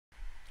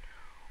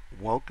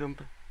Welcome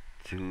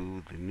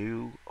to the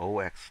new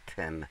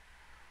OX10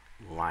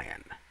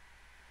 Lion.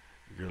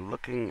 You're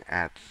looking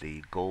at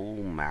the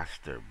Gold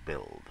Master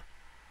build,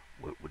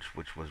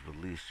 which was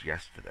released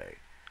yesterday.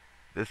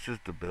 This is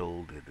the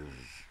build it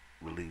is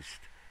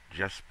released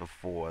just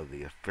before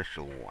the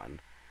official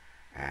one,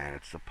 and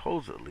it's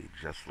supposedly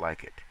just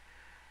like it.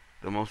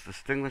 The most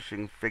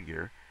distinguishing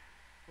figure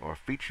or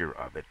feature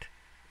of it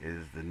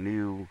is the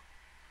new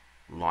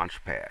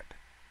Launchpad.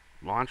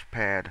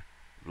 Launchpad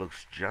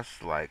looks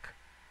just like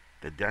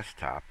the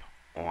desktop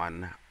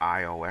on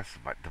iOS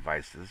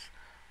devices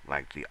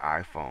like the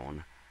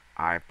iPhone,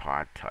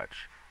 iPod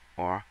Touch,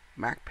 or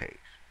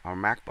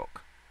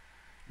MacBook.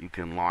 You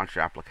can launch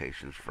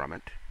applications from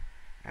it,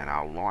 and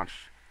I'll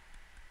launch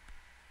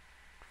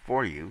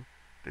for you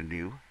the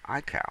new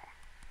iCal.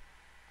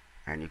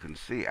 And you can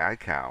see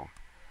iCal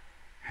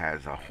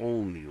has a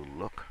whole new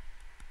look.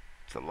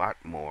 It's a lot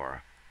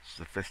more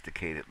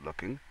sophisticated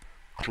looking,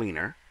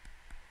 cleaner.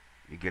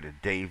 You get a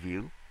day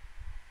view,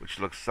 which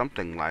looks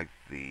something like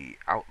the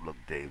Outlook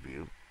day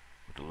view,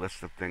 with a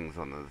list of things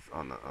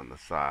on the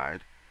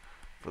side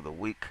for the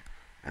week,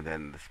 and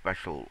then the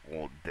special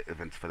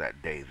events for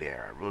that day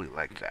there. I really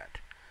like that.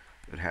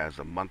 It has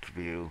a month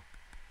view,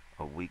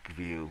 a week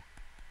view,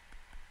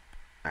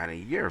 and a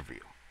year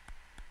view.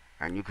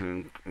 And you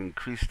can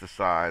increase the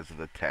size of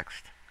the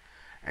text,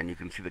 and you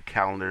can see the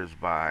calendars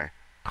by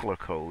color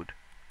code,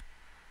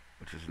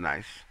 which is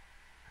nice.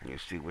 And you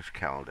see which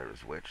calendar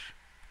is which.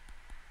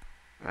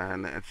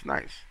 And it's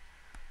nice.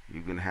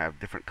 You can have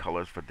different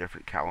colors for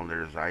different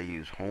calendars. I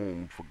use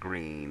home for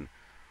green,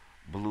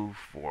 blue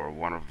for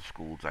one of the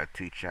schools I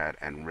teach at,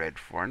 and red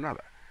for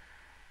another.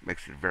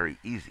 Makes it very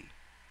easy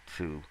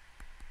to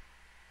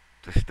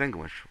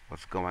distinguish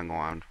what's going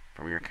on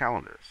from your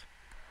calendars.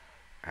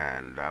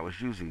 And I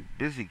was using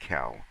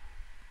BusyCal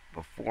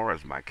before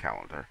as my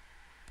calendar,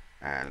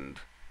 and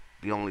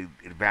the only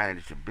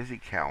advantage that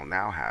BusyCal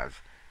now has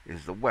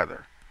is the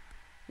weather,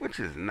 which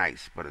is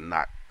nice, but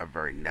not a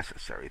very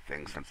necessary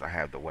thing since I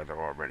have the weather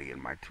already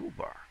in my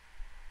toolbar.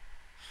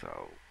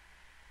 So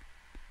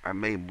I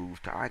may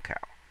move to iCal.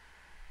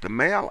 The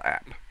Mail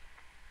app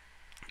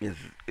is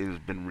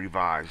been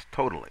revised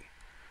totally.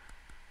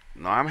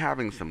 Now I'm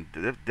having some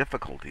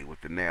difficulty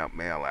with the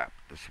Mail app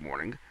this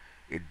morning.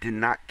 It did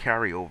not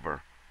carry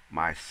over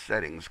my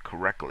settings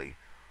correctly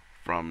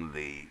from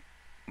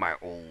my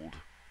old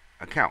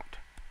account.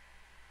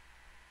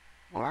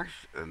 Well,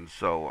 actually, and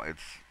so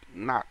it's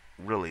not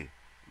really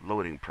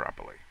loading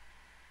properly.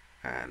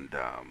 And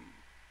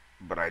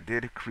but I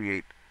did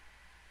create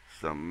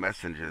some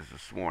messages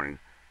this morning,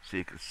 so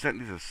you can send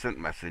these as sent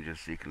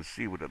messages, so you can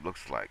see what it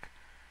looks like.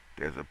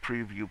 There's a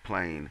preview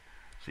pane,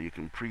 so you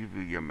can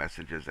preview your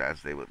messages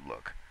as they would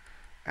look.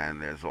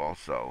 And there's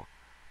also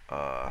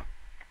uh,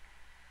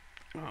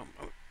 um,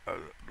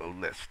 a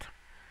list.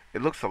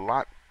 It looks a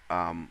lot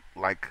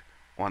like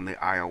on the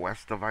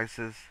iOS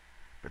devices,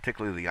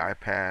 particularly the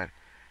iPad,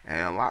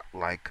 and a lot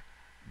like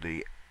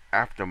the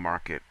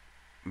aftermarket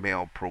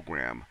mail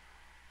program,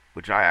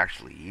 which I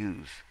actually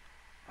use,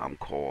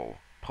 called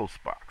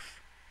Postbox.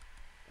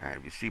 And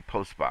if you see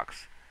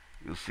Postbox,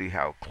 you'll see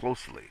how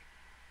closely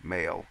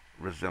mail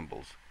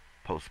resembles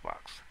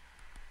Postbox.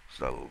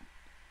 So,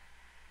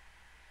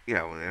 it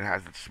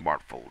has its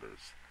smart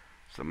folders.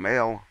 So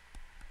mail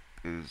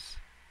is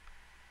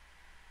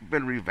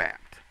been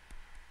revamped.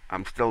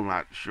 I'm still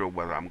not sure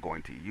whether I'm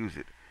going to use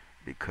it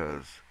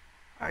because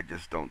I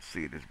just don't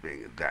see it as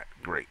being that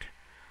great.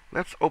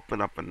 Let's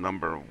open up a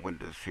number of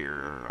windows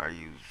here. I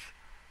use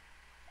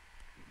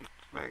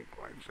things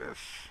like this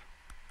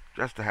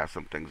just to have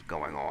some things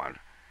going on.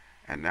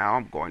 And now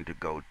I'm going to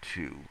go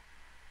to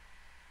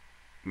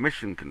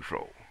Mission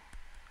Control.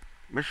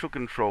 Mission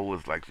Control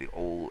is like the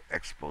old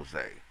expose.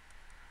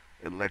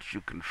 It lets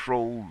you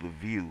control the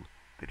view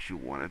that you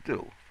want to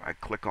do. If I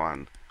click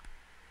on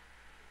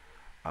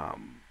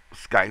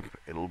Skype,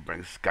 it'll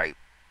bring Skype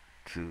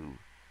to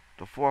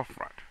the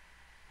forefront.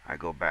 I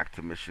go back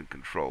to Mission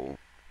Control.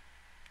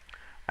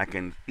 I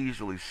can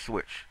easily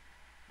switch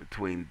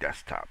between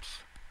desktops.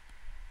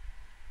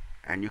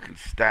 And you can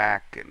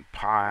stack and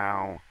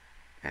pile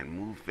and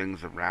move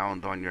things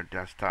around on your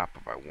desktop.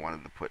 If I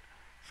wanted to put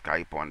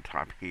Skype on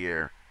top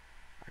here,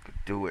 I could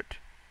do it.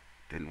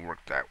 Didn't work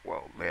that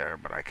well there,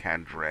 but I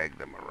can drag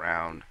them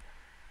around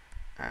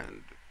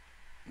and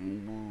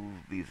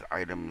move these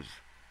items,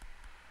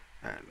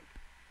 and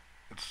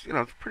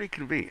it's pretty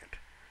convenient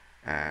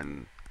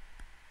and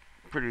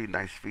pretty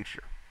nice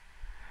feature.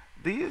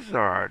 These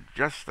are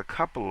just a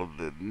couple of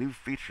the new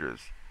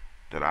features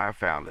that I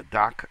found. The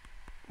dock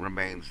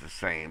remains the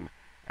same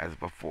as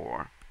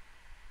before.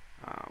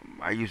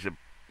 I use a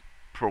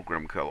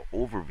program called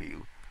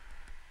Overview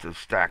to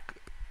stack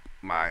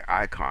my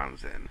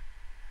icons in.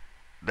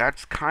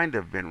 That's kind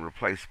of been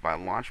replaced by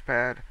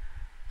Launchpad,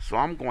 so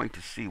I'm going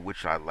to see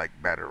which I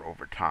like better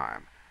over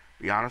time.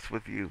 Be honest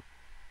with you,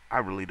 I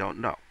really don't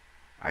know.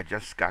 I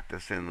just got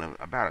this in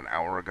about an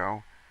hour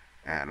ago,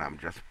 and I'm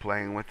just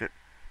playing with it,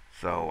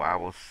 so I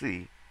will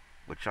see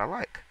which I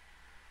like.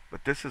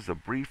 But this is a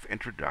brief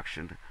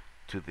introduction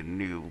to the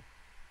new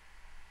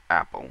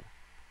Apple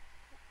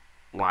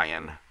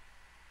Lion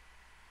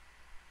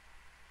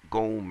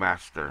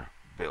Goldmaster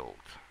build.